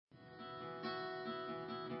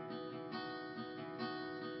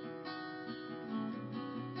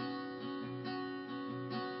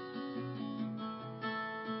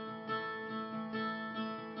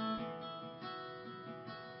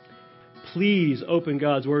please open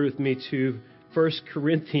God's Word with me to 1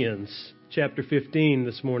 Corinthians chapter 15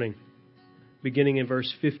 this morning, beginning in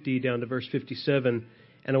verse 50 down to verse 57.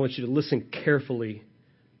 And I want you to listen carefully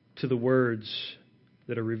to the words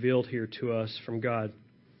that are revealed here to us from God.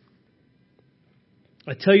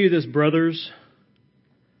 I tell you this, brothers,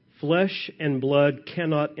 flesh and blood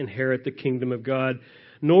cannot inherit the kingdom of God,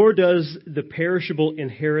 nor does the perishable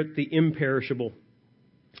inherit the imperishable.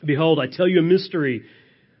 Behold, I tell you a mystery.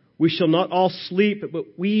 We shall not all sleep,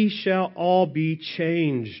 but we shall all be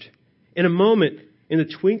changed. In a moment, in the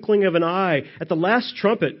twinkling of an eye, at the last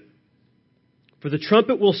trumpet. For the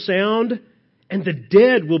trumpet will sound, and the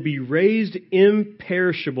dead will be raised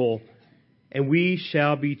imperishable, and we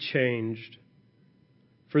shall be changed.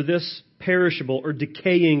 For this perishable or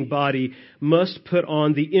decaying body must put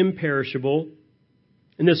on the imperishable,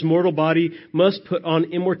 and this mortal body must put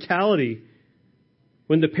on immortality.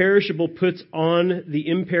 When the perishable puts on the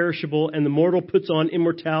imperishable and the mortal puts on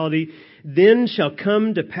immortality, then shall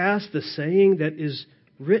come to pass the saying that is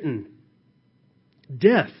written,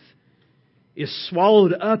 Death is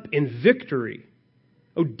swallowed up in victory.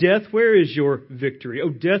 O death, where is your victory? O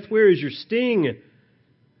death, where is your sting?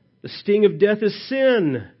 The sting of death is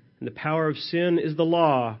sin, and the power of sin is the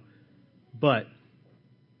law. But,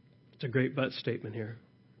 it's a great but statement here.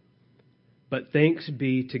 But thanks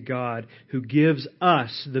be to God who gives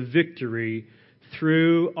us the victory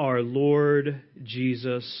through our Lord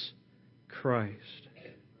Jesus Christ.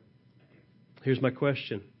 Here's my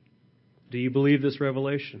question. Do you believe this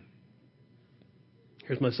revelation?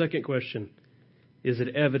 Here's my second question. Is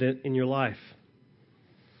it evident in your life?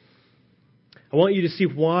 I want you to see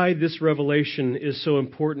why this revelation is so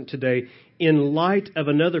important today in light of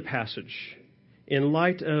another passage, in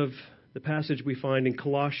light of the passage we find in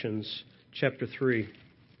Colossians chapter 3.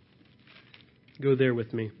 Go there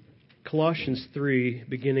with me. Colossians 3,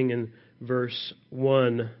 beginning in verse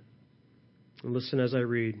 1. And listen as I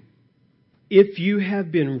read. If you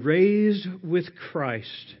have been raised with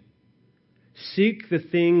Christ, seek the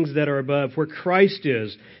things that are above, where Christ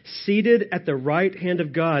is, seated at the right hand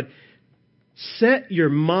of God. Set your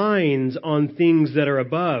minds on things that are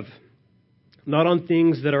above, not on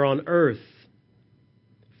things that are on earth.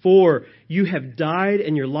 For you have died,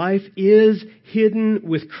 and your life is hidden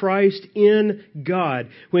with Christ in God.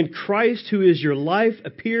 When Christ, who is your life,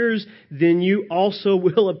 appears, then you also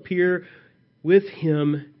will appear with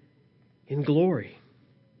Him in glory.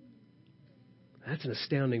 That's an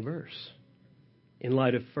astounding verse in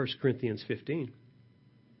light of 1 Corinthians 15.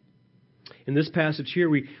 In this passage here,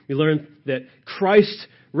 we learn that Christ's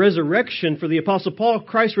resurrection, for the Apostle Paul,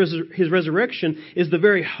 his resurrection is the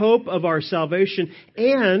very hope of our salvation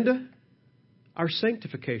and our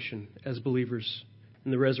sanctification as believers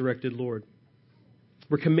in the resurrected Lord.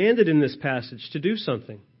 We're commanded in this passage to do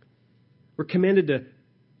something. We're commanded to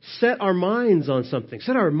set our minds on something,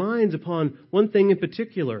 set our minds upon one thing in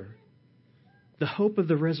particular, the hope of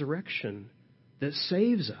the resurrection that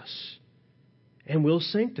saves us and will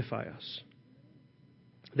sanctify us.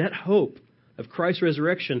 That hope of Christ's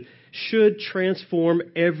resurrection should transform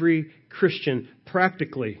every Christian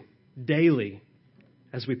practically, daily,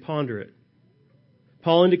 as we ponder it.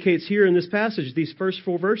 Paul indicates here in this passage, these first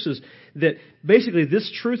 4 verses, that basically this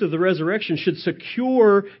truth of the resurrection should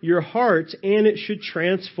secure your hearts and it should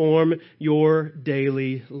transform your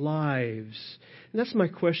daily lives. And that's my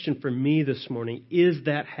question for me this morning. Is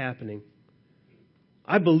that happening?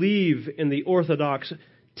 I believe in the orthodox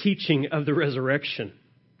teaching of the resurrection.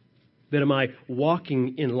 But am I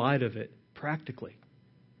walking in light of it practically?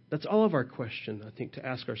 That's all of our question, I think, to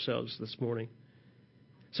ask ourselves this morning.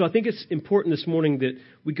 So I think it's important this morning that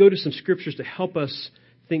we go to some scriptures to help us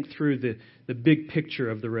think through the big picture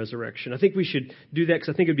of the resurrection. I think we should do that because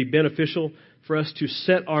I think it would be beneficial for us to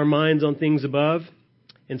set our minds on things above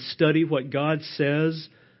and study what God says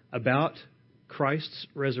about Christ's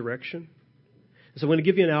resurrection. So I'm going to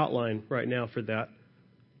give you an outline right now for that.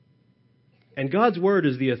 And God's Word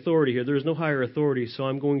is the authority here. There is no higher authority, so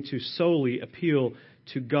I'm going to solely appeal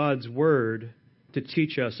to God's Word to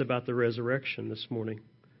teach us about the resurrection this morning.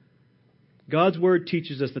 God's Word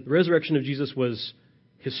teaches us that the resurrection of Jesus was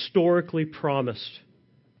historically promised,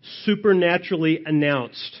 supernaturally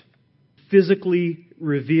announced, physically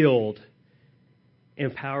revealed,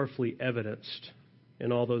 and powerfully evidenced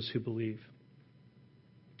in all those who believe.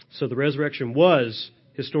 So the resurrection was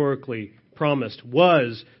historically promised,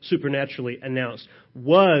 was supernaturally announced,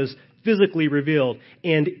 was physically revealed,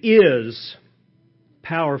 and is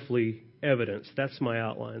powerfully evidenced. That's my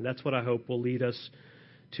outline. That's what I hope will lead us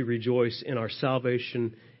to rejoice in our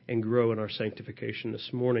salvation and grow in our sanctification this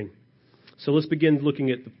morning. So let's begin looking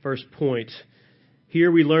at the first point Here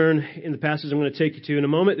we learn in the passage I'm going to take you to in a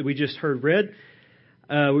moment that we just heard read,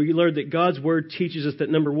 we learned that God's Word teaches us that,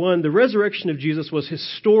 number one, the resurrection of Jesus was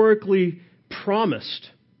historically promised.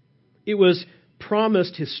 It was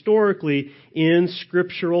promised historically in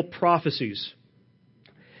scriptural prophecies.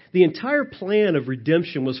 The entire plan of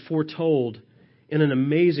redemption was foretold in an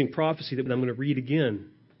amazing prophecy that I'm going to read again.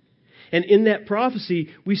 And in that prophecy,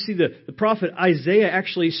 we see the prophet Isaiah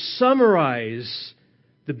actually summarize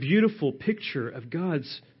the beautiful picture of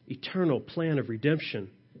God's eternal plan of redemption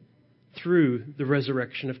through the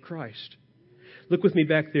resurrection of Christ. Look with me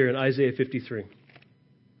back there in Isaiah 53.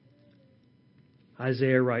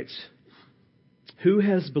 Isaiah writes, "Who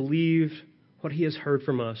has believed what he has heard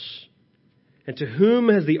from us? And to whom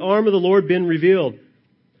has the arm of the Lord been revealed?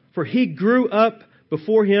 For he grew up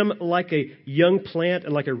before him like a young plant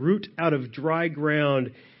and like a root out of dry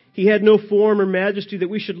ground. He had no form or majesty that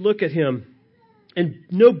we should look at him, and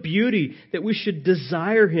no beauty that we should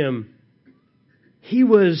desire him. He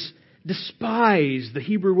was despised," the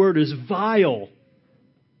Hebrew word is vile,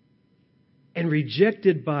 "and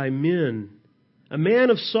rejected by men, a man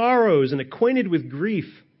of sorrows and acquainted with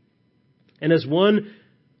grief, and as one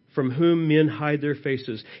from whom men hide their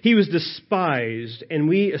faces. He was despised, and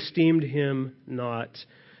we esteemed him not.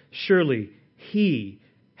 Surely he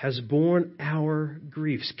has borne our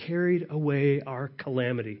griefs, carried away our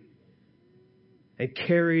calamity, and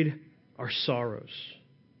carried our sorrows.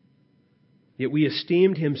 Yet we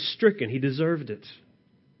esteemed him stricken," he deserved it,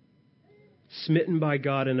 "smitten by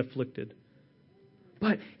God and afflicted.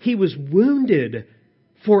 But he was wounded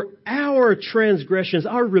for our transgressions,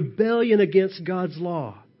 our rebellion against God's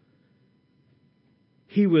law.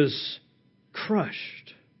 He was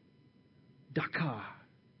crushed," dakah,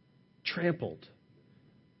 trampled,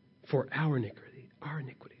 "for our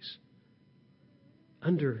iniquities.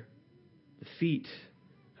 Under the feet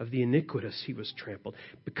of the iniquitous he was trampled.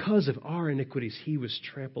 Because of our iniquities he was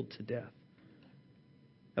trampled to death.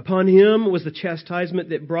 Upon him was the chastisement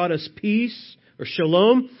that brought us peace," or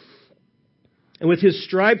shalom, "and with his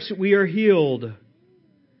stripes we are healed.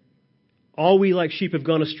 All we like sheep have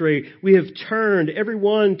gone astray. We have turned every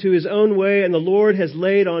one to his own way, and the Lord has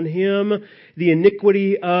laid on him the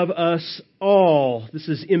iniquity of us all." This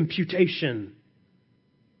is imputation.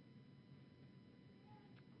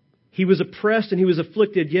 "He was oppressed and he was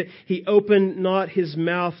afflicted, yet he opened not his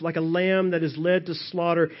mouth, like a lamb that is led to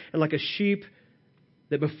slaughter, and like a sheep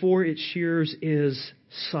that before its shears is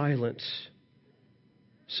silent.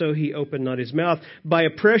 So he opened not his mouth. By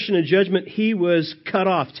oppression and judgment he was cut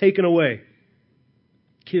off," taken away,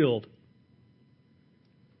 killed.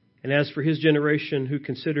 "And as for his generation, who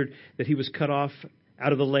considered that he was cut off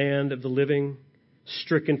out of the land of the living,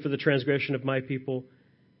 stricken for the transgression of my people,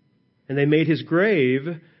 and they made his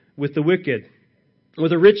grave with the wicked,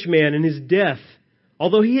 with a rich man in his death.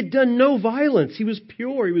 Although he had done no violence, he was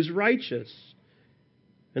pure, he was righteous,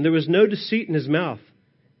 and there was no deceit in his mouth.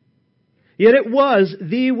 Yet it was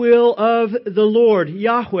the will of the Lord,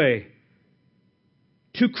 Yahweh,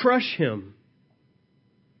 to crush him.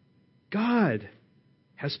 God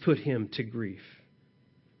has put him to grief.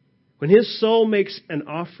 When his soul makes an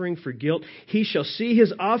offering for guilt, he shall see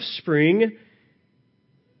his offspring."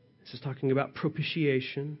 This is talking about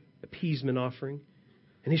propitiation, appeasement offering.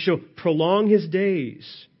 "And he shall prolong his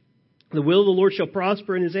days. The will of the Lord shall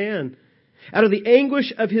prosper in his hand. Out of the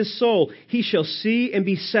anguish of his soul he shall see and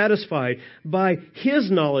be satisfied. By his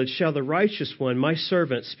knowledge shall the righteous one, my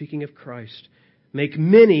servant," speaking of Christ, "make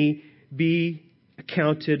many be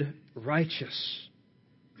accounted righteous.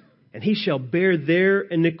 And he shall bear their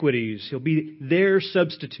iniquities." He'll be their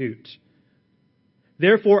substitute.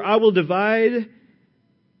 "Therefore I will divide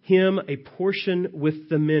him a portion with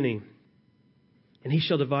the many, and he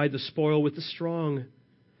shall divide the spoil with the strong,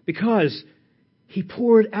 because he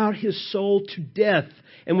poured out his soul to death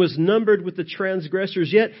and was numbered with the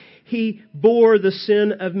transgressors. Yet he bore the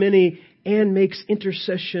sin of many and makes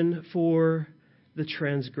intercession for the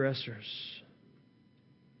transgressors."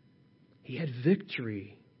 He had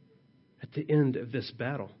victory at the end of this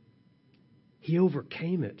battle. He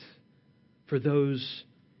overcame it for those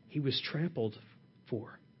he was trampled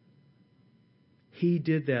for. He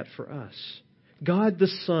did that for us. God the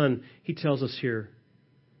Son, he tells us here,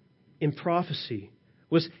 in prophecy,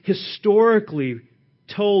 was historically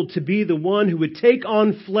told to be the one who would take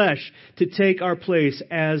on flesh to take our place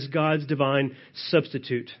as God's divine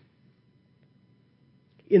substitute.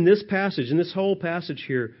 In this passage, in this whole passage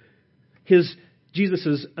here,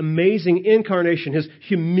 Jesus' amazing incarnation, his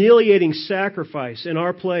humiliating sacrifice in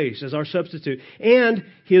our place as our substitute, and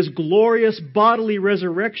his glorious bodily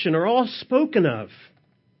resurrection are all spoken of.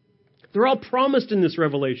 They're all promised in this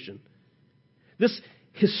revelation. This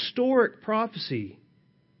historic prophecy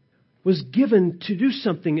was given to do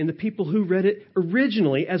something in the people who read it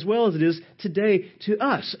originally, as well as it is today to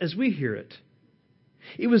us as we hear it.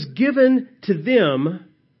 It was given to them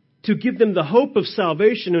to give them the hope of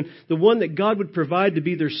salvation and the one that God would provide to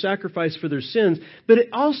be their sacrifice for their sins, but it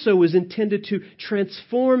also was intended to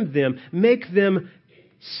transform them, make them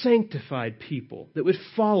sanctified people that would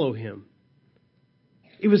follow Him.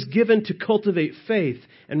 It was given to cultivate faith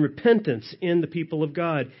and repentance in the people of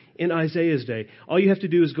God in Isaiah's day. All you have to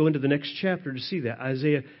do is go into the next chapter to see that.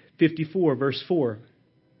 Isaiah 54, verse 4.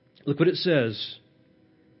 Look what it says.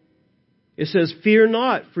 It says, "Fear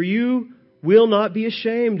not, for you will not be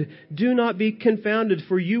ashamed. Do not be confounded,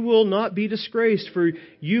 for you will not be disgraced, for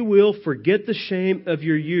you will forget the shame of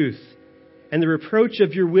your youth and the reproach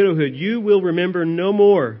of your widowhood. You will remember no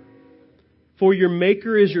more. For your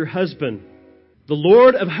Maker is your husband. The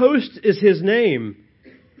Lord of hosts is His name,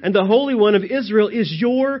 and the Holy One of Israel is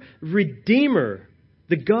your Redeemer.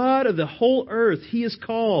 The God of the whole earth He is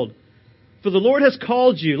called. For the Lord has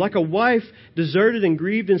called you like a wife deserted and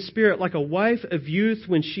grieved in spirit, like a wife of youth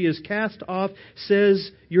when she is cast off,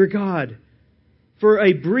 says your God. For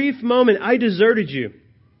a brief moment I deserted you,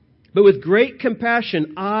 but with great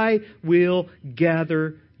compassion I will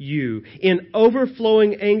gather you. In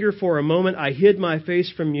overflowing anger for a moment I hid my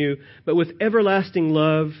face from you, but with everlasting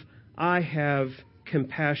love I have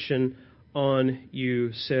compassion on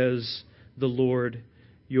you, says the Lord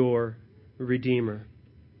your Redeemer."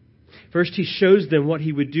 First, He shows them what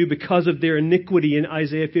He would do because of their iniquity in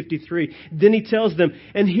Isaiah 53. Then He tells them,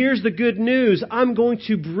 and here's the good news, I'm going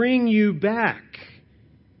to bring you back.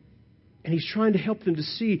 And He's trying to help them to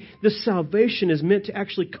see this salvation is meant to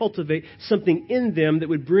actually cultivate something in them that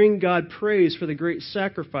would bring God praise for the great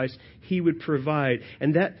sacrifice He would provide.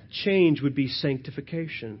 And that change would be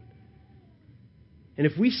sanctification. And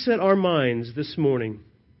if we set our minds this morning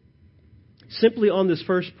simply on this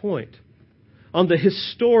first point, on the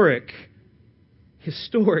historic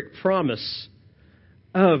promise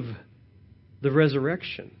of the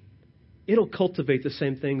resurrection, it'll cultivate the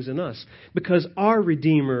same things in us. Because our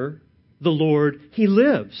Redeemer, the Lord, He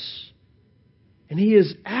lives. And He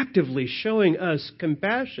is actively showing us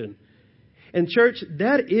compassion. And church,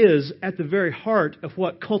 that is at the very heart of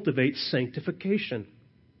what cultivates sanctification.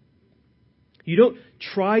 You don't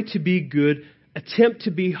try to be good, attempt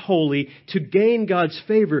to be holy, to gain God's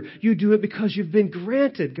favor. You do it because you've been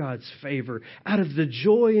granted God's favor. Out of the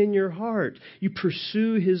joy in your heart, you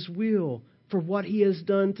pursue His will for what He has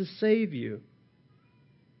done to save you.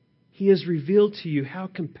 He has revealed to you how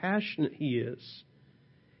compassionate He is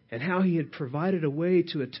and how He had provided a way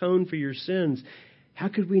to atone for your sins. How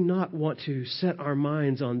could we not want to set our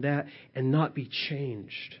minds on that and not be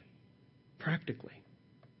changed practically?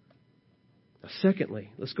 Now, secondly,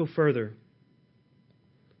 let's go further.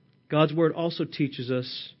 God's Word also teaches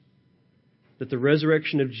us that the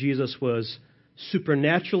resurrection of Jesus was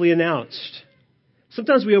supernaturally announced.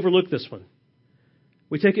 Sometimes we overlook this one.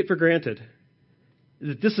 We take it for granted.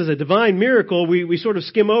 That this is a divine miracle, we sort of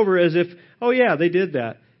skim over as if, oh yeah, they did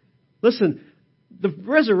that. Listen, the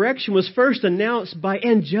resurrection was first announced by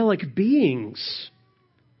angelic beings.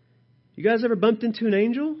 You guys ever bumped into an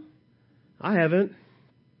angel? I haven't.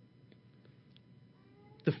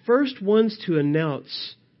 The first ones to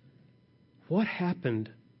announce what happened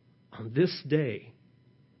on this day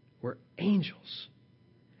were angels.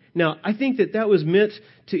 Now, I think that was meant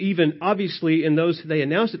to even, obviously, in those they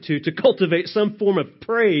announced it to cultivate some form of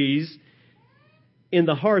praise in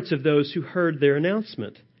the hearts of those who heard their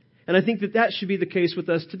announcement. And I think that should be the case with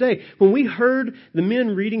us today. When we heard the men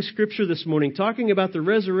reading Scripture this morning, talking about the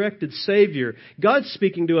resurrected Savior, God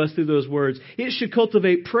speaking to us through those words, it should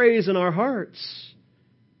cultivate praise in our hearts.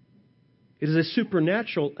 It is a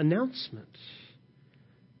supernatural announcement.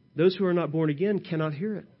 Those who are not born again cannot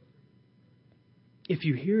hear it. If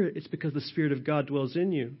you hear it, it's because the Spirit of God dwells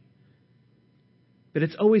in you. But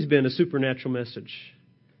it's always been a supernatural message.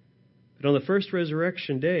 But on the first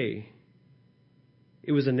resurrection day,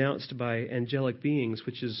 it was announced by angelic beings,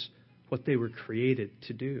 which is what they were created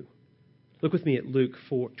to do. Look with me at Luke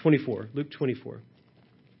 24. Luke 24.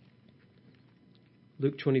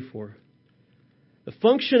 Luke 24. The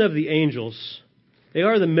function of the angels, they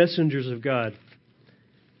are the messengers of God.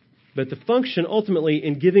 But the function ultimately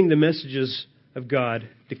in giving the messages of God,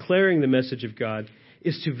 declaring the message of God,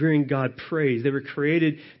 is to bring God praise. They were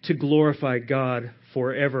created to glorify God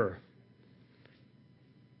forever.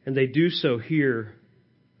 And they do so here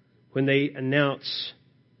when they announce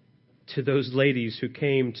to those ladies who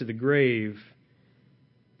came to the grave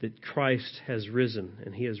that Christ has risen,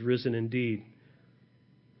 and He has risen indeed.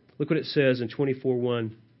 Look what it says in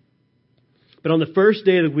 24:1. But on the first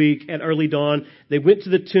day of the week at early dawn, they went to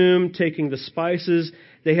the tomb, taking the spices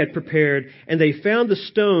they had prepared, and they found the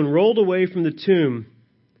stone rolled away from the tomb.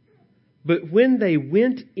 But when they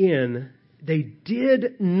went in, they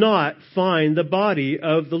did not find the body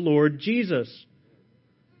of the Lord Jesus.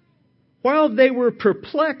 While they were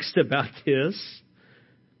perplexed about this,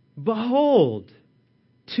 behold,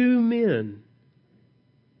 two men,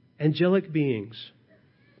 angelic beings,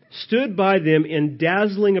 stood by them in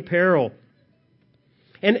dazzling apparel.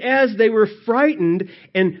 And as they were frightened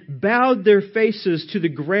and bowed their faces to the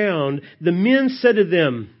ground, the men said to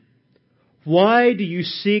them, "Why do you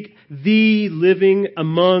seek the living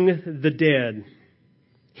among the dead?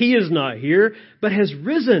 He is not here, but has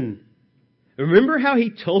risen. Remember how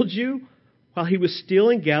he told you while he was still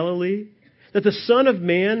in Galilee that the Son of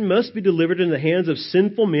Man must be delivered in the hands of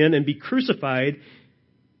sinful men and be crucified,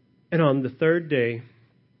 and on the third day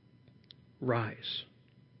rise."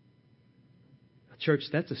 Church,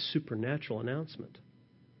 that's a supernatural announcement.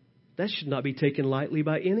 That should not be taken lightly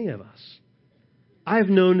by any of us. I have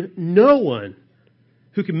known no one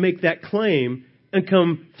who can make that claim and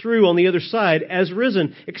come through on the other side as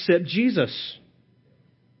risen except Jesus.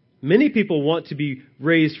 Many people want to be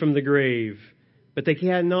raised from the grave, but they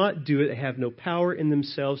cannot do it. They have no power in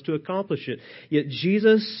themselves to accomplish it. Yet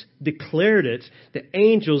Jesus declared it. The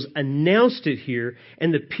angels announced it here,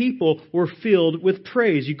 and the people were filled with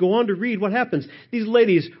praise. You go on to read what happens. These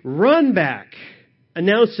ladies run back,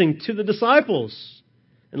 announcing to the disciples.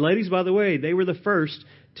 And ladies, by the way, they were the first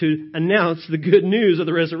to announce the good news of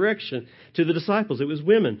the resurrection to the disciples. It was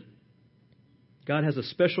women. God has a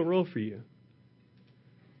special role for you.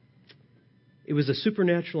 It was a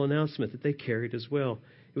supernatural announcement that they carried as well.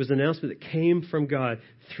 It was an announcement that came from God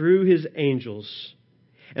through His angels.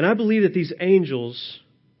 And I believe that these angels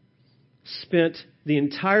spent the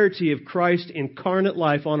entirety of Christ's incarnate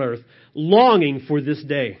life on earth longing for this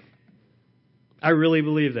day. I really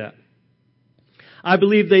believe that. I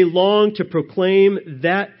believe they longed to proclaim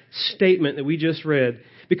that statement that we just read,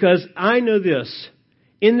 because I know this.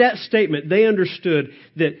 In that statement, they understood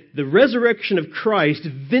that the resurrection of Christ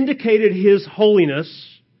vindicated His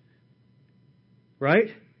holiness, right,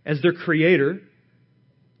 as their Creator,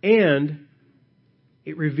 and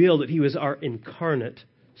it revealed that He was our incarnate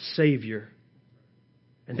Savior.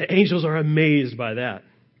 And the angels are amazed by that.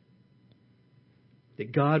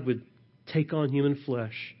 That God would take on human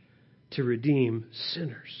flesh to redeem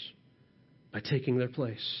sinners by taking their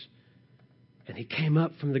place. And He came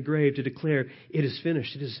up from the grave to declare, it is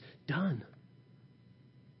finished, it is done.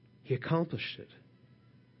 He accomplished it.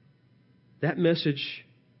 That message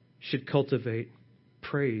should cultivate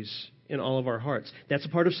praise in all of our hearts. That's a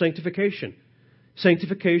part of sanctification.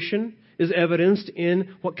 Sanctification is evidenced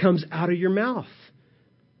in what comes out of your mouth.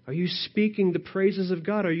 Are you speaking the praises of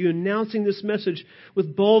God? Are you announcing this message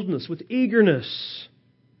with boldness, with eagerness?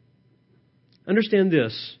 Understand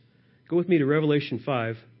this. Go with me to Revelation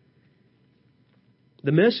 5.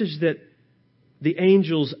 The message that the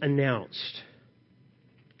angels announced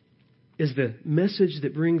is the message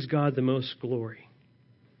that brings God the most glory.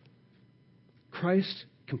 Christ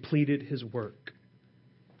completed His work.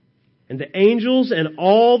 And the angels and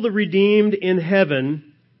all the redeemed in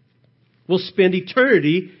heaven will spend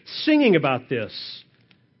eternity singing about this.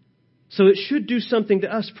 So it should do something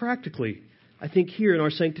to us practically, I think, here in our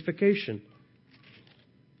sanctification.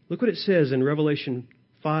 Look what it says in Revelation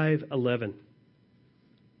 5:11.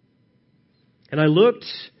 And I looked,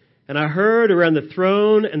 and I heard around the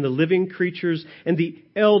throne and the living creatures and the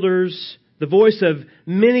elders the voice of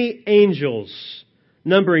many angels,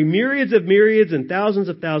 numbering myriads of myriads and thousands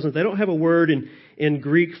of thousands. They don't have a word in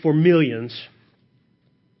Greek for millions.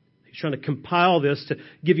 He's trying to compile this to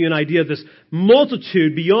give you an idea of this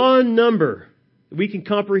multitude beyond number that we can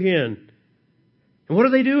comprehend. And what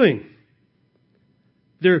are they doing?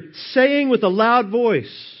 They're saying with a loud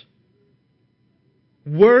voice,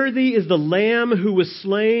 "Worthy is the Lamb who was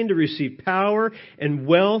slain to receive power and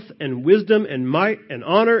wealth and wisdom and might and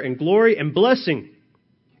honor and glory and blessing."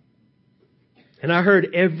 And I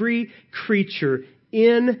heard every creature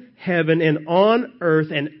in heaven and on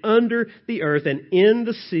earth and under the earth and in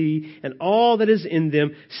the sea and all that is in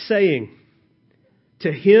them saying,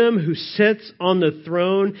 "To Him who sits on the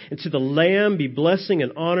throne and to the Lamb be blessing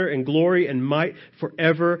and honor and glory and might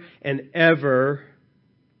forever and ever."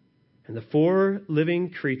 And the four living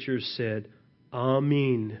creatures said,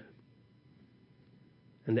 "Amen."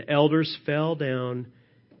 And the elders fell down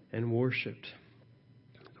and worshipped.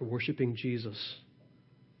 They're worshiping Jesus,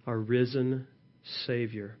 our risen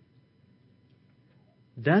Savior.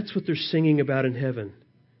 That's what they're singing about in heaven.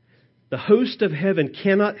 The host of heaven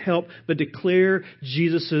cannot help but declare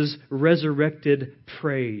Jesus' resurrected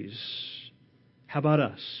praise. How about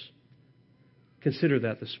us? Consider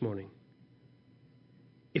that this morning.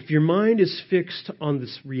 If your mind is fixed on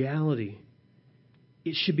this reality,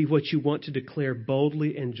 it should be what you want to declare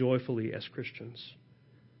boldly and joyfully as Christians.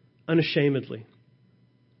 Unashamedly.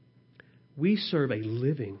 We serve a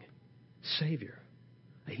living Savior,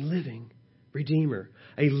 a living Redeemer,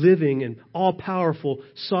 a living and all-powerful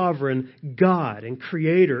sovereign God and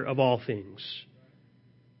Creator of all things.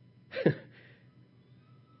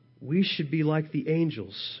 We should be like the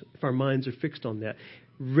angels, if our minds are fixed on that,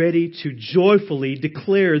 ready to joyfully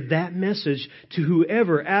declare that message to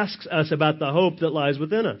whoever asks us about the hope that lies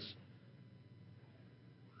within us.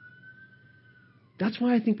 That's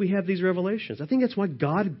why I think we have these revelations. I think that's why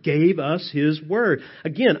God gave us His Word.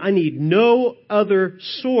 Again, I need no other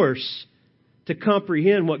source to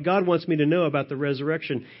comprehend what God wants me to know about the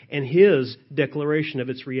resurrection and His declaration of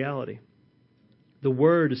its reality. The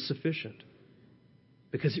Word is sufficient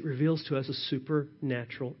because it reveals to us a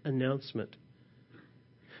supernatural announcement.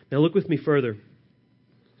 Now look with me further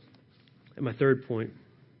at my third point.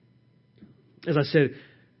 As I said,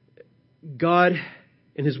 God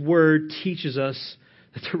in His Word teaches us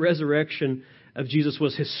that the resurrection of Jesus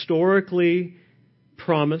was historically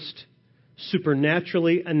promised,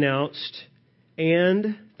 supernaturally announced,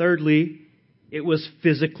 and thirdly, it was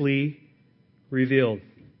physically revealed.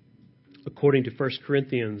 According to 1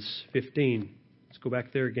 Corinthians 15. Let's go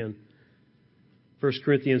back there again. 1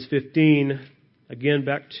 Corinthians 15, again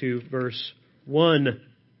back to verse 1.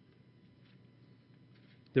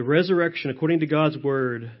 The resurrection, according to God's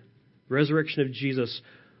Word, the resurrection of Jesus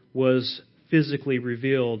was physically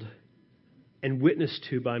revealed and witnessed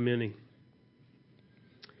to by many.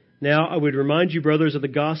 Now I would remind you, brothers, of the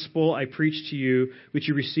gospel I preached to you, which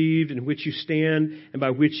you received, in which you stand, and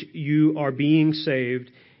by which you are being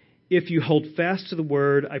saved, if you hold fast to the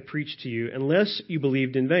word I preached to you, unless you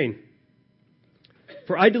believed in vain.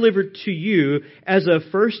 For I delivered to you as of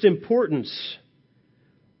first importance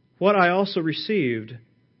what I also received,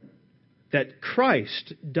 that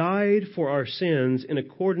Christ died for our sins in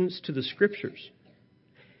accordance to the Scriptures,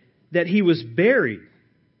 that He was buried,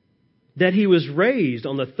 that He was raised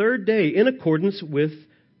on the third day in accordance with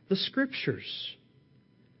the Scriptures,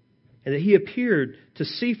 and that He appeared to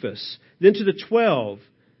Cephas, then to the 12.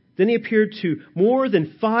 Then He appeared to more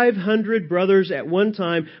than 500 brothers at one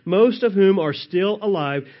time, most of whom are still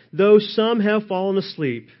alive, though some have fallen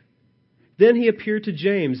asleep. Then He appeared to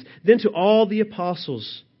James, then to all the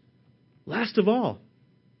apostles. Last of all,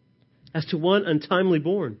 as to one untimely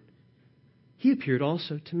born, He appeared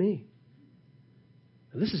also to me.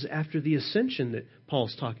 Now, this is after the ascension that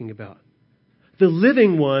Paul's talking about. The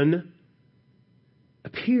living one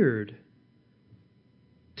appeared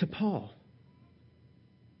to Paul.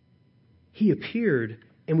 He appeared,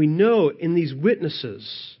 and we know in these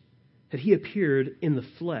witnesses that He appeared in the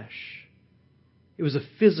flesh. It was a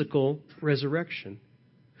physical resurrection.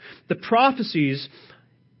 The prophecies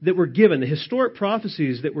that were given, the historic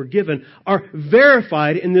prophecies that were given, are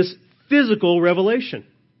verified in this physical revelation.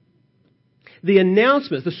 The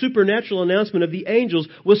announcement, the supernatural announcement of the angels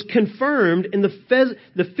was confirmed in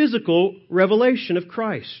the physical revelation of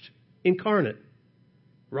Christ, incarnate,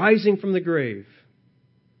 rising from the grave,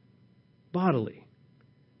 bodily.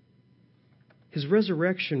 His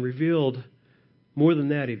resurrection revealed more than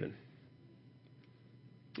that even.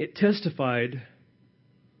 It testified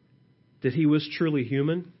that He was truly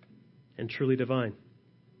human and truly divine.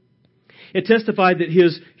 It testified that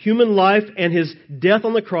His human life and His death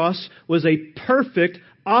on the cross was a perfect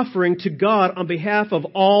offering to God on behalf of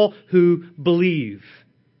all who believe.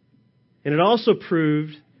 And it also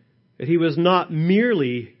proved that He was not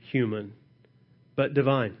merely human, but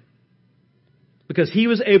divine. Because He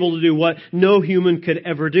was able to do what no human could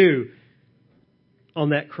ever do on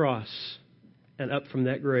that cross and up from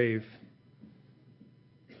that grave.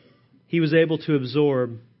 He was able to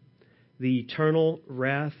absorb the eternal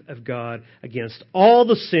wrath of God against all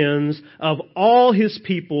the sins of all His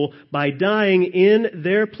people by dying in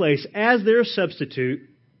their place as their substitute,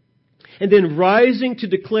 and then rising to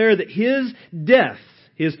declare that His death,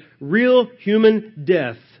 His real human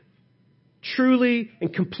death, truly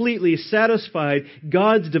and completely satisfied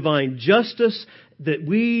God's divine justice that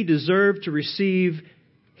we deserve to receive.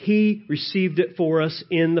 He received it for us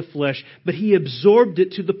in the flesh, but He absorbed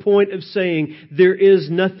it to the point of saying, there is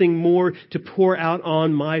nothing more to pour out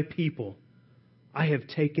on my people. I have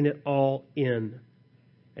taken it all in.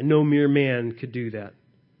 And no mere man could do that.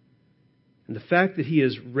 And the fact that He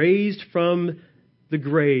is raised from the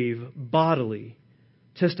grave bodily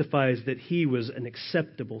testifies that he was an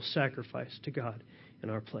acceptable sacrifice to God in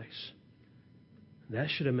our place. That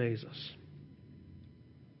should amaze us.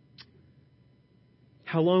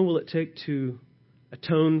 How long will it take to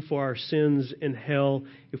atone for our sins in hell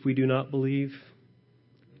if we do not believe?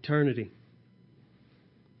 Eternity.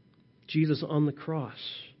 Jesus on the cross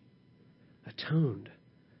atoned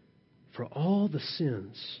for all the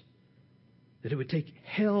sins that it would take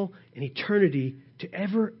hell and eternity to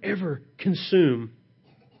ever consume.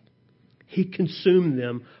 He consumed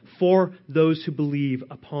them for those who believe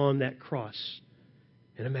upon that cross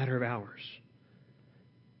in a matter of hours,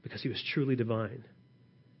 because he was truly divine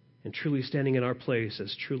and truly standing in our place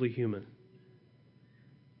as truly human.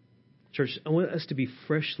 Church, I want us to be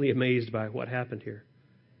freshly amazed by what happened here.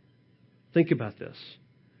 Think about this.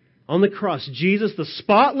 On the cross, Jesus, the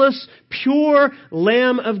spotless, pure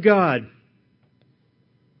Lamb of God,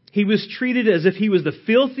 he was treated as if he was the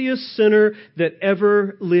filthiest sinner that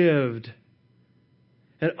ever lived.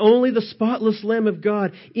 And only the spotless Lamb of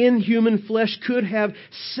God in human flesh could have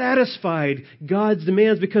satisfied God's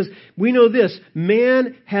demands, because we know this: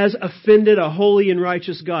 man has offended a holy and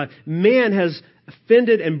righteous God. Man has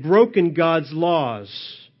offended and broken God's laws.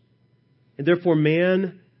 And therefore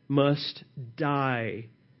man must die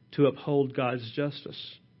to uphold God's justice.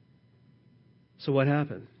 So what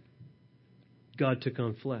happened? God took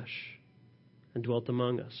on flesh and dwelt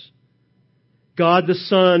among us. God the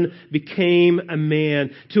Son became a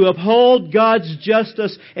man to uphold God's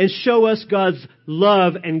justice and show us God's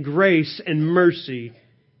love and grace and mercy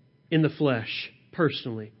in the flesh,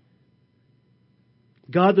 personally.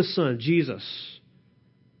 God the Son, Jesus,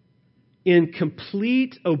 in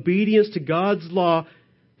complete obedience to God's law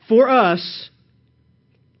for us,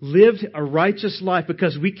 lived a righteous life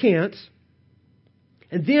because we can't.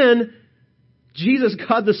 And then Jesus,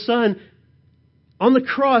 God the Son, on the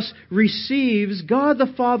cross receives God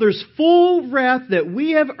the Father's full wrath that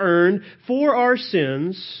we have earned for our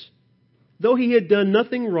sins, though he had done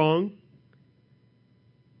nothing wrong.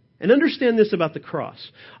 And understand this about the cross.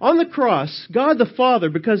 On the cross, God the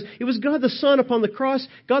Father, because it was God the Son upon the cross,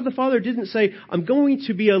 God the Father didn't say, I'm going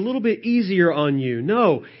to be a little bit easier on you.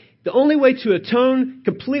 No. The only way to atone,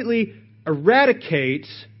 completely eradicate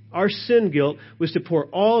our sin guilt, was to pour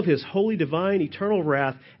all of his holy, divine, eternal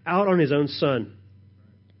wrath out on his own Son.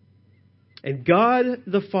 And God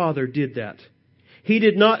the Father did that. He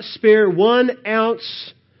did not spare 1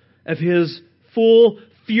 ounce of his full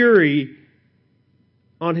fury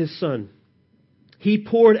on his Son. He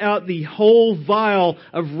poured out the whole vial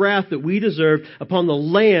of wrath that we deserved upon the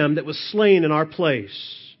Lamb that was slain in our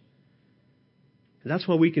place. And that's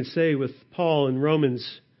why we can say with Paul in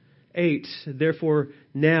Romans 8, therefore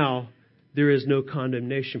now there is no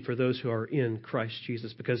condemnation for those who are in Christ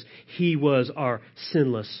Jesus, because he was our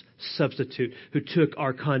sinless substitute who took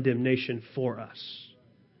our condemnation for us.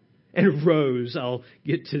 And rose, I'll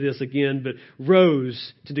get to this again, but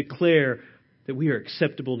rose to declare that we are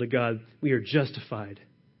acceptable to God. We are justified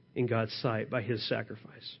in God's sight by his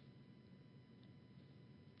sacrifice.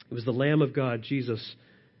 It was the Lamb of God, Jesus,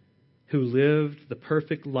 who lived the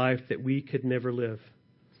perfect life that we could never live.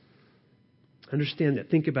 Understand that.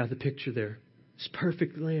 Think about the picture there. This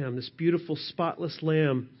perfect Lamb, this beautiful, spotless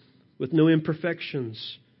Lamb with no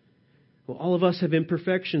imperfections. Well, all of us have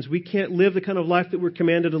imperfections. We can't live the kind of life that we're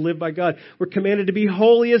commanded to live by God. We're commanded to be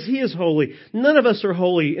holy as he is holy. None of us are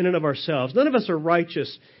holy in and of ourselves. None of us are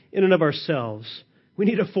righteous in and of ourselves. We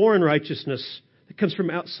need a foreign righteousness that comes from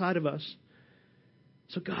outside of us.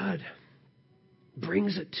 So God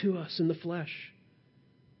brings it to us in the flesh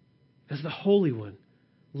as the Holy One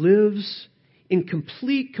lives in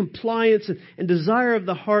complete compliance and desire of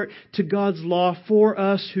the heart to God's law for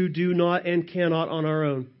us who do not and cannot on our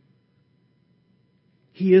own.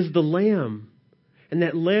 He is the Lamb, and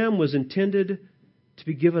that Lamb was intended to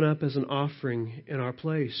be given up as an offering in our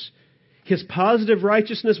place. His positive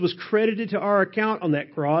righteousness was credited to our account on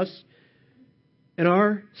that cross, and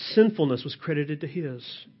our sinfulness was credited to his.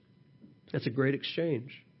 That's a great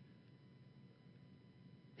exchange.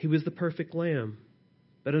 He was the perfect Lamb.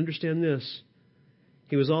 But understand this,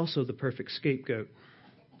 he was also the perfect scapegoat.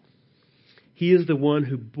 He is the one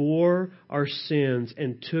who bore our sins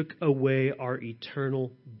and took away our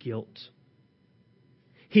eternal guilt.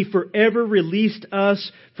 He forever released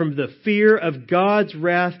us from the fear of God's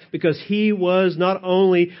wrath, because he was not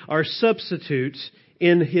only our substitute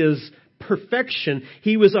in his perfection,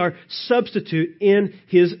 he was our substitute in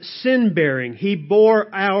his sin bearing. He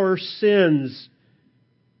bore our sins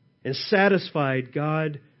and satisfied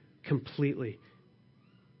God completely.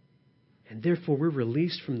 And therefore we're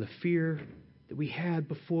released from the fear that we had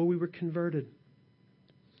before we were converted.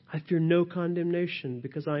 I fear no condemnation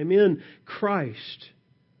because I am in Christ.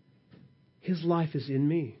 His life is in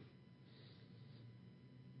me.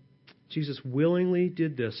 Jesus willingly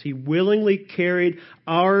did this. He willingly carried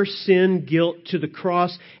our sin guilt to the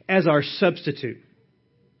cross as our substitute.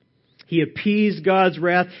 He appeased God's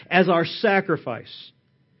wrath as our sacrifice.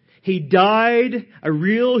 He died a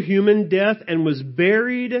real human death and was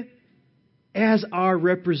buried as our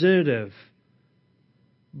representative.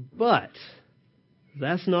 But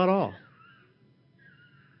that's not all.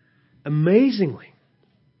 Amazingly,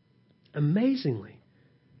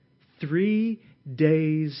 3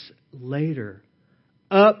 days later,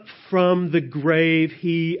 up from the grave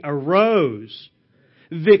he arose.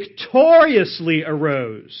 Victoriously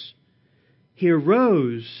arose. He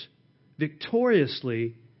arose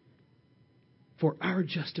victoriously for our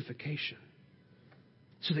justification,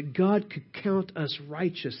 so that God could count us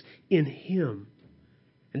righteous in Him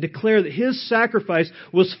and declare that His sacrifice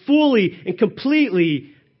was fully and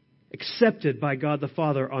completely accepted by God the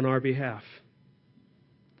Father on our behalf.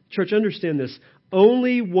 Church, understand this.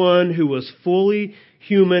 Only one who was fully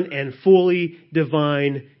human and fully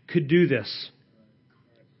divine could do this.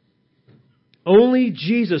 Only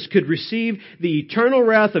Jesus could receive the eternal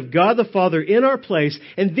wrath of God the Father in our place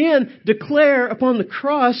and then declare upon the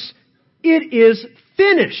cross, "It is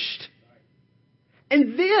finished."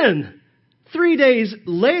 And then, 3 days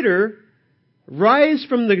later, rise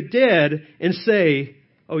from the dead and say,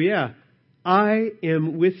 "Oh yeah, I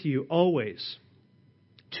am with you always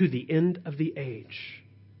to the end of the age."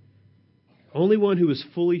 Only one who is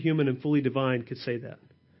fully human and fully divine could say that.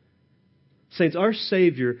 Saints, our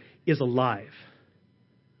Savior is alive.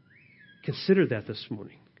 Consider that this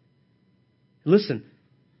morning. Listen,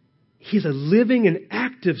 He's a living and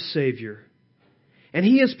active Savior. And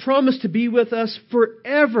He has promised to be with us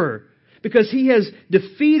forever because He has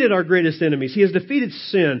defeated our greatest enemies. He has defeated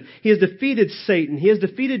sin. He has defeated Satan. He has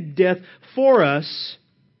defeated death for us.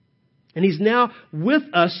 And He's now with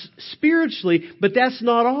us spiritually, but that's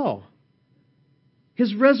not all.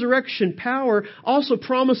 His resurrection power also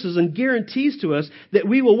promises and guarantees to us that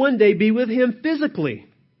we will one day be with Him physically.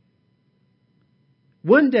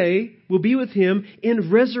 One day we'll be with Him in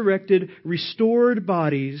resurrected, restored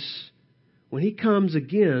bodies when He comes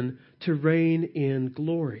again to reign in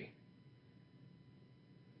glory.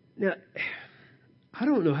 Now, I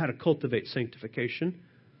don't know how to cultivate sanctification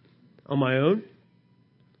on my own,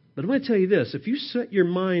 but I'm going to tell you this. If you set your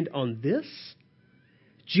mind on this,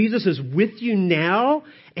 Jesus is with you now,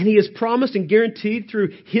 and He has promised and guaranteed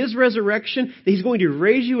through His resurrection that He's going to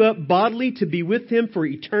raise you up bodily to be with Him for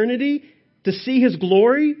eternity, to see His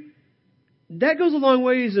glory. That goes a long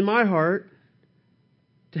ways in my heart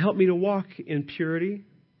to help me to walk in purity,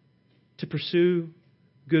 to pursue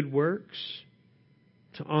good works,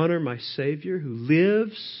 to honor my Savior who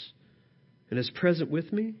lives and is present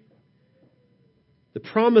with me. The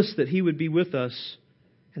promise that He would be with us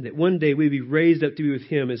and that one day we'd be raised up to be with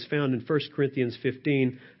Him is found in 1 Corinthians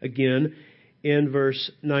 15, again, in verse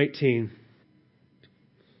 19.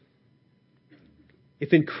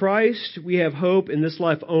 If in Christ we have hope in this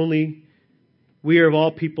life only, we are of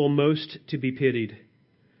all people most to be pitied.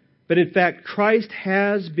 But in fact, Christ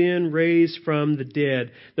has been raised from the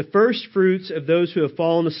dead, the first fruits of those who have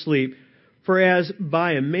fallen asleep. For as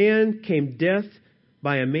by a man came death,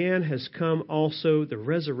 by a man has come also the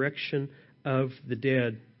resurrection of the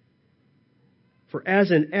dead. For as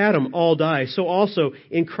in Adam all die, so also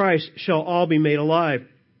in Christ shall all be made alive.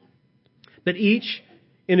 But each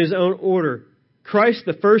in his own order. Christ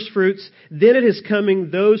the first fruits, then at His coming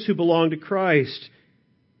those who belong to Christ.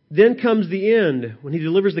 Then comes the end, when He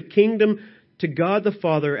delivers the kingdom to God the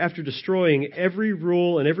Father after destroying every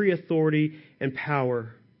rule and every authority and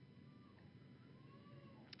power.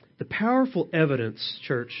 The powerful evidence,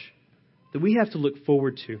 church, that we have to look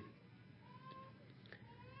forward to.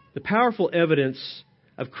 The powerful evidence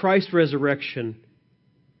of Christ's resurrection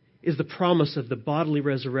is the promise of the bodily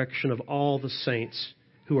resurrection of all the saints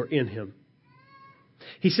who are in Him.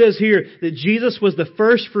 He says here that Jesus was the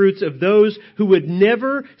first fruits of those who would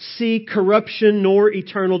never see corruption nor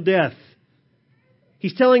eternal death.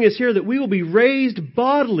 He's telling us here that we will be raised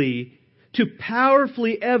bodily to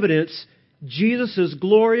powerfully evidence Jesus'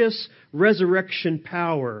 glorious resurrection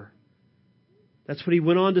power. That's what He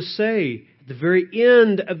went on to say at the very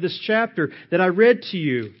end of this chapter that I read to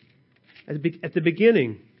you at the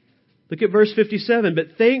beginning. Look at verse 57.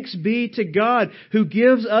 But thanks be to God who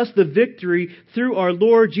gives us the victory through our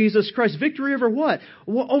Lord Jesus Christ. Victory over what?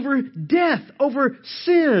 Over death, over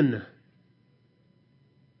sin.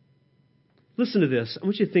 Listen to this. I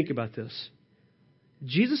want you to think about this.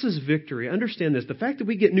 Jesus' victory, understand this, the fact that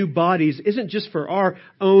we get new bodies isn't just for our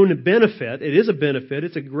own benefit. It is a benefit.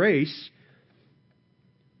 It's a grace.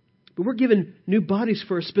 But we're given new bodies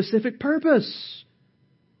for a specific purpose.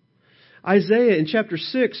 Isaiah in chapter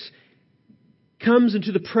 6 comes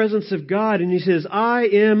into the presence of God and he says, I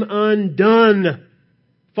am undone.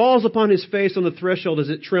 Falls upon his face on the threshold as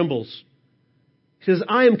it trembles. He says,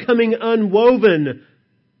 I am coming unwoven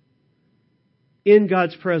in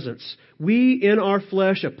God's presence. We in our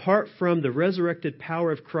flesh, apart from the resurrected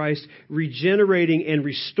power of Christ, regenerating and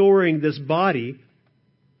restoring this body,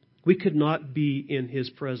 we could not be in His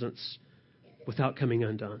presence without coming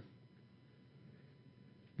undone.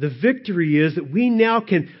 The victory is that we now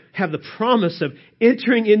can have the promise of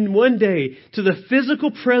entering in one day to the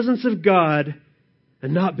physical presence of God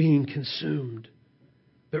and not being consumed,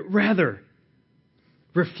 but rather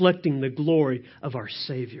reflecting the glory of our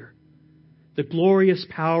Savior. The glorious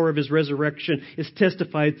power of His resurrection is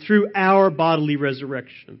testified through our bodily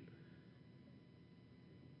resurrection.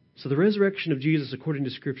 So the resurrection of Jesus, according to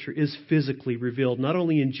Scripture, is physically revealed, not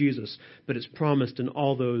only in Jesus, but it's promised in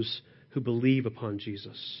all those who believe upon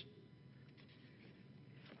Jesus.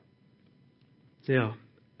 Now,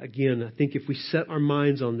 again, I think if we set our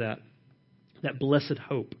minds on that blessed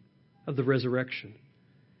hope of the resurrection,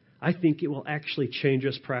 I think it will actually change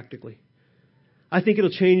us practically. I think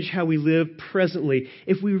it'll change how we live presently.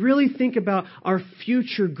 If we really think about our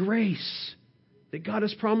future grace that God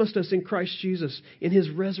has promised us in Christ Jesus, in His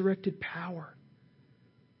resurrected power.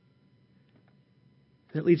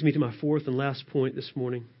 That leads me to my fourth and last point this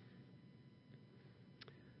morning.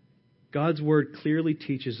 God's Word clearly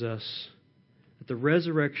teaches us that the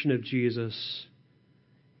resurrection of Jesus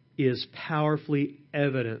is powerfully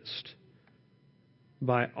evidenced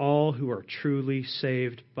by all who are truly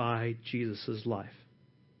saved by Jesus' life.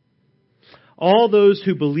 All those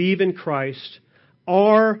who believe in Christ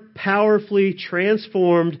are powerfully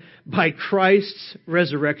transformed by Christ's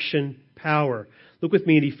resurrection power. Look with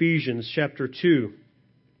me in Ephesians chapter 2.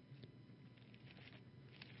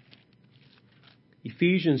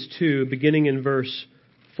 Ephesians 2, beginning in verse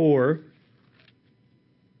 4.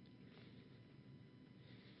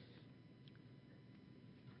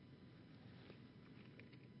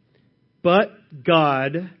 But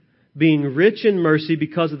God, being rich in mercy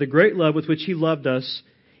because of the great love with which He loved us,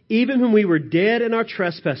 even when we were dead in our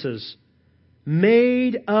trespasses,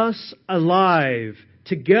 made us alive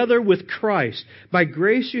together with Christ. By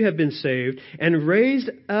grace you have been saved, and raised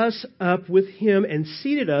us up with Him and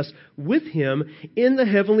seated us with Him in the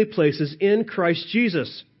heavenly places in Christ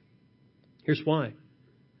Jesus. Here's why.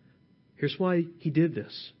 Here's why He did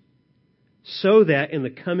this. So that in the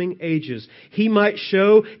coming ages He might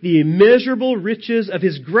show the immeasurable riches of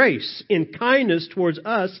His grace in kindness towards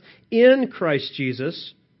us in Christ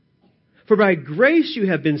Jesus. For by grace you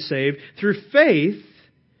have been saved through faith,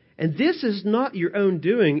 and this is not your own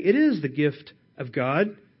doing, it is the gift of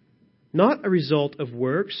God, not a result of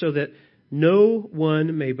works, so that no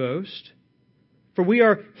one may boast. For we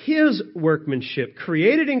are His workmanship,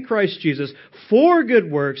 created in Christ Jesus for good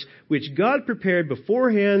works, which God prepared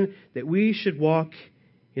beforehand that we should walk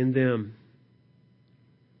in them.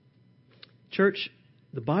 Church,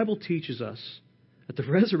 the Bible teaches us that the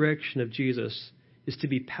resurrection of Jesus is to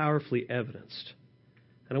be powerfully evidenced.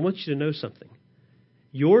 And I want you to know something.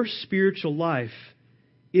 Your spiritual life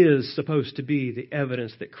is supposed to be the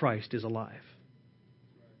evidence that Christ is alive.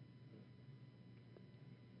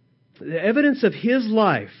 The evidence of His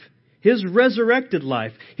life, His resurrected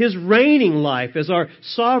life, His reigning life as our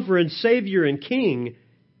sovereign Savior and King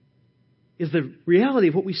is the reality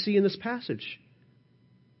of what we see in this passage.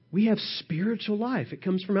 We have spiritual life. It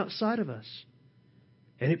comes from outside of us.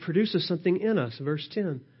 And it produces something in us. Verse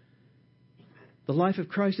 10. The life of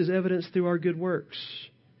Christ is evidenced through our good works.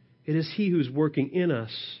 It is He who's working in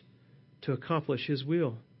us to accomplish His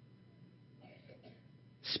will.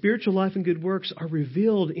 Spiritual life and good works are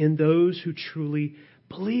revealed in those who truly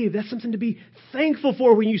believe. That's something to be thankful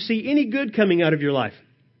for when you see any good coming out of your life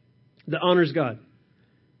that honors God.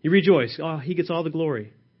 You rejoice. Oh, He gets all the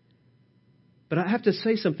glory. But I have to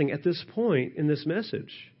say something at this point in this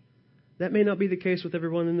message. That may not be the case with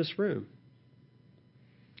everyone in this room.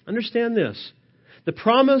 Understand this. The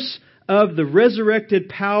promise of the resurrected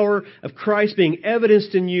power of Christ being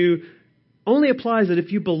evidenced in you only applies that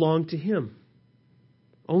if you belong to Him.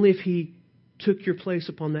 Only if He took your place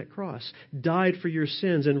upon that cross, died for your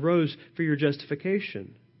sins, and rose for your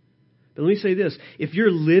justification. But let me say this. If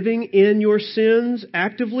you're living in your sins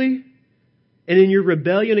actively and in your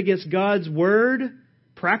rebellion against God's Word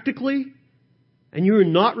practically, and you are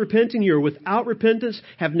not repenting, you are without repentance,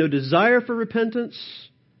 have no desire for repentance,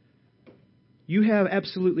 you have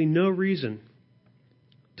absolutely no reason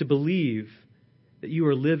to believe that you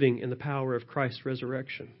are living in the power of Christ's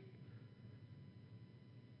resurrection.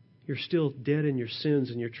 You're still dead in your sins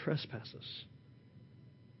and your trespasses.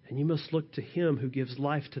 And you must look to Him who gives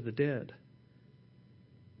life to the dead.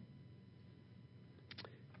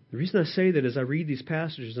 The reason I say that is I read these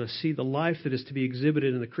passages and I see the life that is to be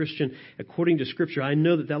exhibited in the Christian according to Scripture. I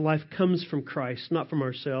know that that life comes from Christ, not from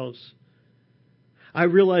ourselves. I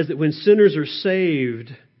realize that when sinners are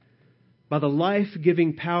saved by the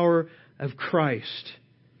life-giving power of Christ,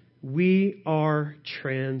 we are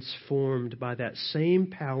transformed by that same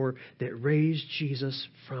power that raised Jesus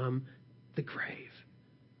from the grave.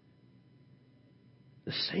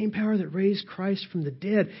 The same power that raised Christ from the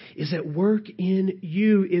dead is at work in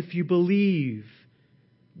you if you believe.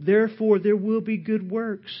 Therefore, there will be good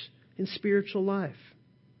works in spiritual life.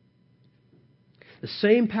 The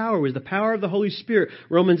same power was the power of the Holy Spirit.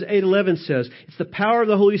 Romans 8:11 says, it's the power of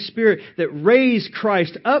the Holy Spirit that raised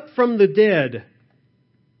Christ up from the dead.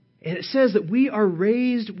 And it says that we are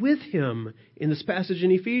raised with Him in this passage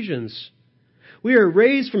in Ephesians. We are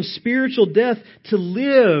raised from spiritual death to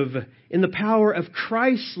live in the power of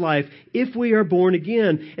Christ's life if we are born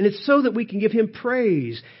again. And it's so that we can give Him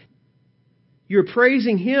praise. You're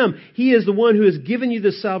praising Him. He is the one who has given you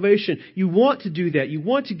this salvation. You want to do that. You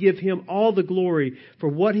want to give Him all the glory for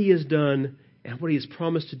what He has done and what He has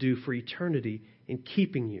promised to do for eternity in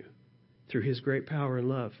keeping you through His great power and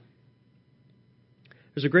love.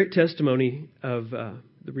 There's a great testimony of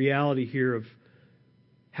the reality here of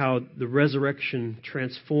how the resurrection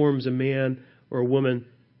transforms a man or a woman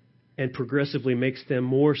and progressively makes them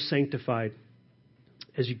more sanctified.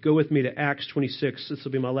 As you go with me to Acts 26, this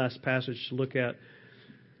will be my last passage to look at.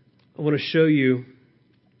 I want to show you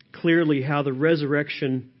clearly how the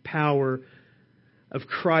resurrection power of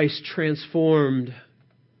Christ transformed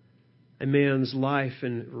a man's life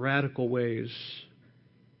in radical ways.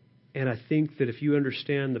 And I think that if you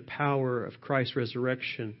understand the power of Christ's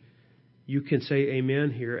resurrection, you can say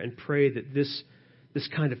amen here and pray that this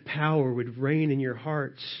kind of power would reign in your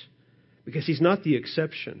hearts, because He's not the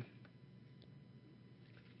exception.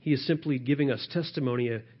 He is simply giving us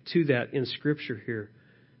testimony to that in Scripture here.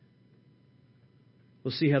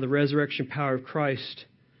 We'll see how the resurrection power of Christ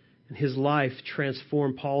and His life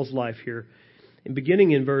transformed Paul's life here. And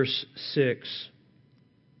beginning in verse 6,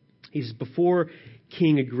 he's before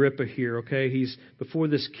King Agrippa here, okay? He's before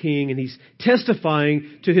this king and he's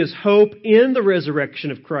testifying to his hope in the resurrection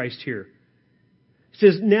of Christ here. He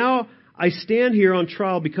says, "Now I stand here on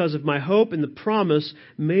trial because of my hope in the promise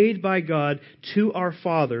made by God to our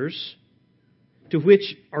fathers, to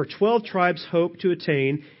which our 12 tribes hope to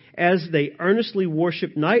attain, as they earnestly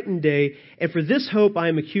worship night and day. And for this hope I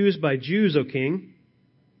am accused by Jews, O king.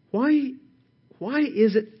 Why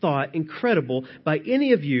is it thought incredible by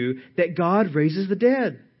any of you that God raises the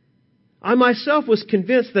dead? I myself was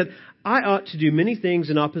convinced that I ought to do many things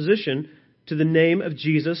in opposition to the name of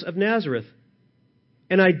Jesus of Nazareth.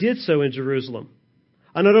 And I did so in Jerusalem.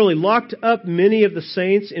 I not only locked up many of the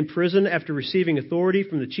saints in prison after receiving authority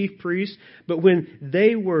from the chief priests, but when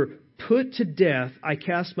they were put to death, I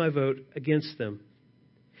cast my vote against them.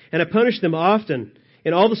 And I punished them often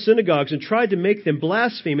in all the synagogues and tried to make them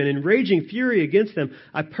blaspheme, and in raging fury against them,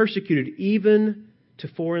 I persecuted even to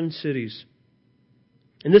foreign cities.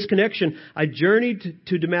 In this connection, I journeyed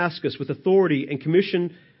to Damascus with authority and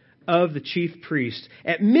commission of the chief priest.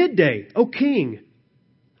 At midday, O king,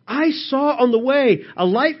 I saw on the way a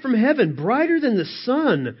light from heaven, brighter than the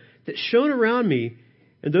sun, that shone around me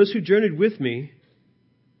and those who journeyed with me.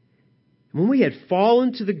 When we had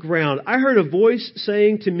fallen to the ground, I heard a voice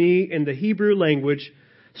saying to me in the Hebrew language,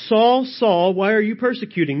 'Saul, Saul, why are you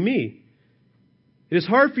persecuting me? It is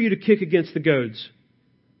hard for you to kick against the goads.'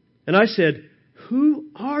 And I said, 'Who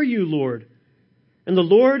are you, Lord?' And the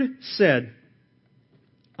Lord said,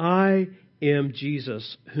 'I am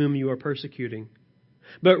Jesus, whom you are persecuting.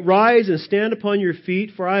 But rise and stand upon your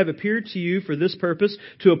feet, for I have appeared to you for this purpose,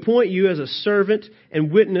 to appoint you as a servant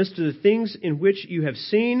and witness to the things in which you have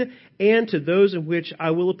seen and to those in which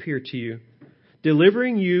I will appear to you,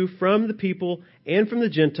 delivering you from the people and from the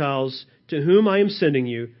Gentiles to whom I am sending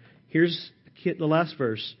you.'" Here's the last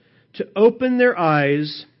verse. "To open their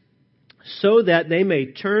eyes so that they may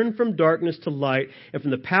turn from darkness to light and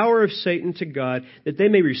from the power of Satan to God, that they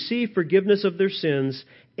may receive forgiveness of their sins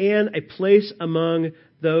and a place among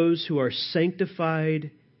those who are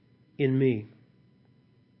sanctified in me."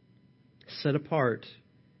 Set apart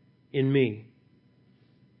in me.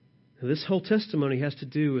 Now, this whole testimony has to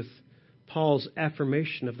do with Paul's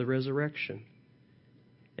affirmation of the resurrection.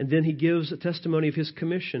 And then he gives a testimony of his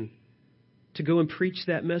commission. to go and preach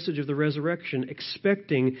that message of the resurrection,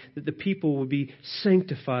 expecting that the people would be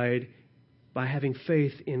sanctified by having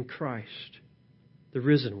faith in Christ, the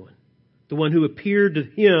risen one, the one who appeared to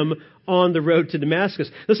him on the road to Damascus.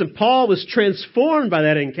 Listen, Paul was transformed by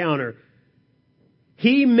that encounter.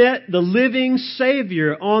 He met the living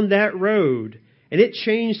Savior on that road, and it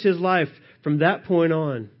changed his life from that point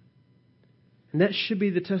on. And that should be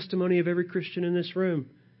the testimony of every Christian in this room.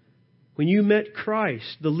 When you met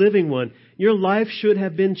Christ, the living one, your life should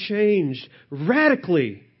have been changed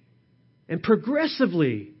radically and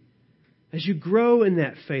progressively as you grow in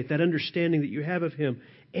that faith, that understanding that you have of Him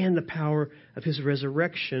and the power of His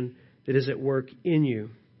resurrection that is at work in you.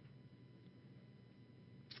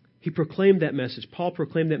 He proclaimed that message. Paul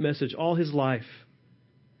proclaimed that message all his life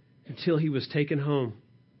until he was taken home.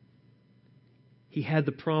 He had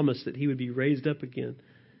the promise that he would be raised up again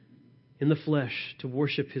in the flesh to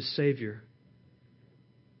worship his Savior,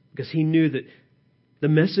 because he knew that the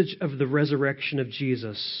message of the resurrection of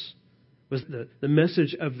Jesus was the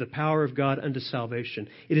message of the power of God unto salvation.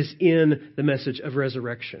 It is in the message of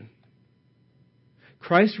resurrection.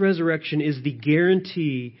 Christ's resurrection is the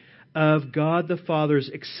guarantee of God the Father's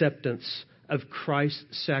acceptance of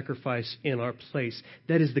Christ's sacrifice in our place.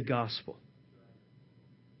 That is the gospel.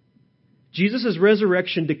 Jesus'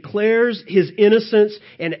 resurrection declares His innocence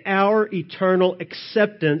and our eternal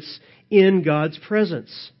acceptance in God's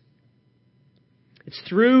presence. It's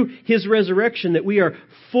through His resurrection that we are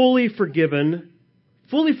fully forgiven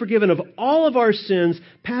of all of our sins,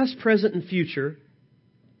 past, present, and future,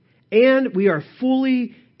 and we are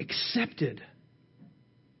fully accepted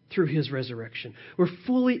through His resurrection. We're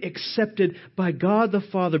fully accepted by God the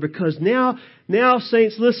Father, because now,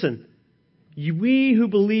 saints, listen, we who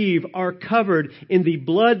believe are covered in the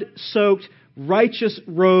blood-soaked, righteous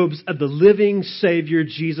robes of the living Savior,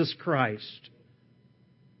 Jesus Christ.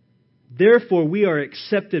 Therefore, we are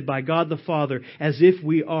accepted by God the Father as if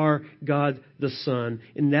we are God the Son.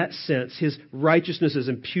 In that sense, His righteousness is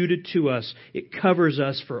imputed to us. It covers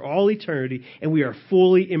us for all eternity, and we are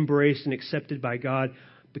fully embraced and accepted by God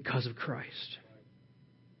because of Christ.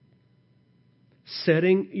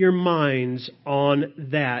 Setting your minds on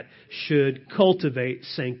that should cultivate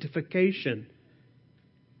sanctification.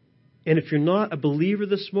 And if you're not a believer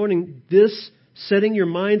this morning, setting your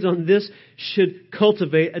minds on this should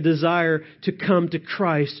cultivate a desire to come to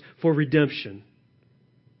Christ for redemption.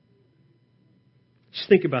 Just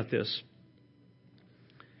think about this.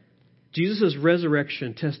 Jesus'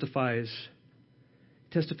 resurrection testifies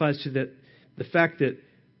to the fact that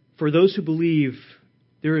for those who believe,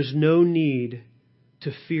 there is no need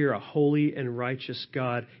to fear a holy and righteous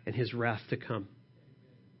God and His wrath to come.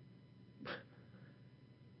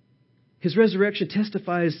 His resurrection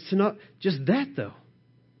testifies to not just that, though.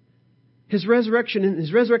 His resurrection and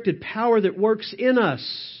His resurrected power that works in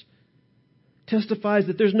us testifies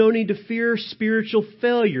that there's no need to fear spiritual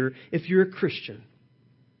failure if you're a Christian.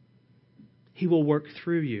 He will work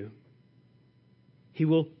through you. He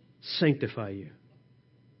will sanctify you.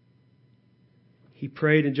 He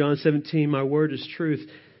prayed in John 17, "My word is truth.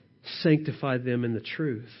 Sanctify them in the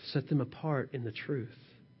truth. Set them apart in the truth."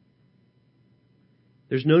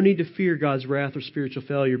 There's no need to fear God's wrath or spiritual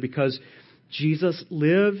failure, because Jesus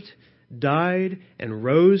lived, died, and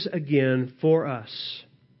rose again for us.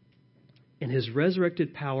 And His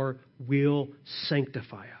resurrected power will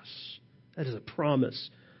sanctify us. That is a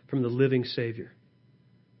promise from the living Savior.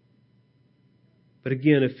 But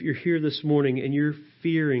again, if you're here this morning and you're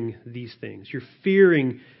fearing these things, you're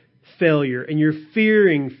fearing failure, and you're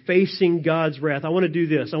fearing facing God's wrath, I want to do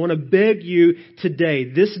this. I want to beg you today,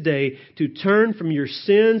 this day, to turn from your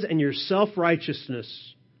sins and your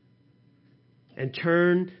self-righteousness and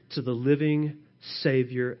turn to the living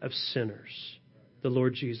Savior of sinners, the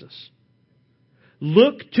Lord Jesus.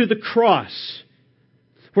 Look to the cross,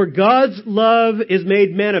 where God's love is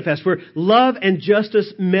made manifest, where love and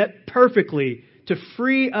justice met perfectly to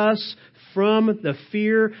free us from the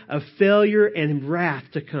fear of failure and wrath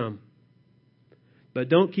to come. But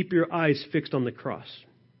don't keep your eyes fixed on the cross.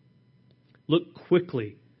 Look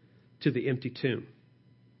quickly to the empty tomb.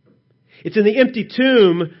 It's in the empty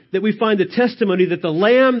tomb that we find the testimony that the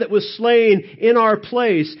Lamb that was slain in our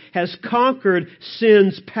place has conquered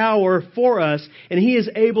sin's power for us, and He is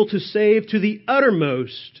able to save to the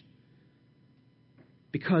uttermost,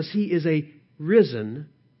 because He is a risen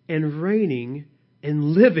and reigning and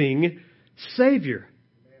living Savior.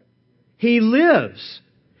 He lives,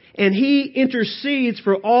 and He intercedes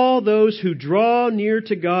for all those who draw near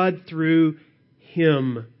to God through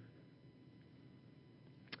Him.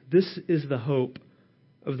 This is the hope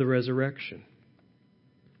of the resurrection.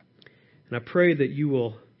 And I pray that you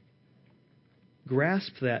will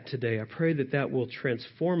grasp that today. I pray that that will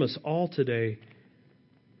transform us all today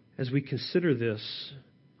as we consider this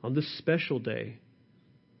on this special day.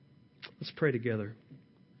 Let's pray together.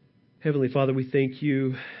 Heavenly Father, we thank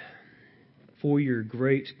you for your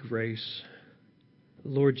great grace.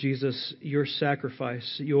 Lord Jesus, your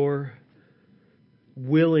sacrifice, your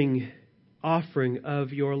willing offering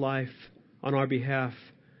of your life on our behalf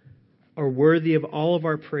are worthy of all of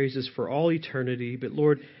our praises for all eternity. But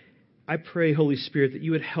Lord, I pray, Holy Spirit, that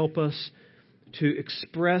you would help us to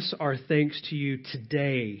express our thanks to you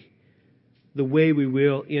today the way we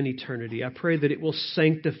will in eternity. I pray that it will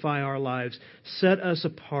sanctify our lives, set us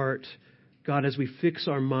apart, God, as we fix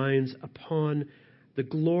our minds upon the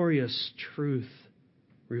glorious truth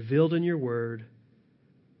revealed in your word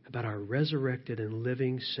about our resurrected and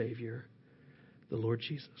living Savior, the Lord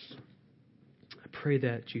Jesus. I pray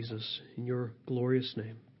that, Jesus, in your glorious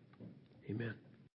name. Amen.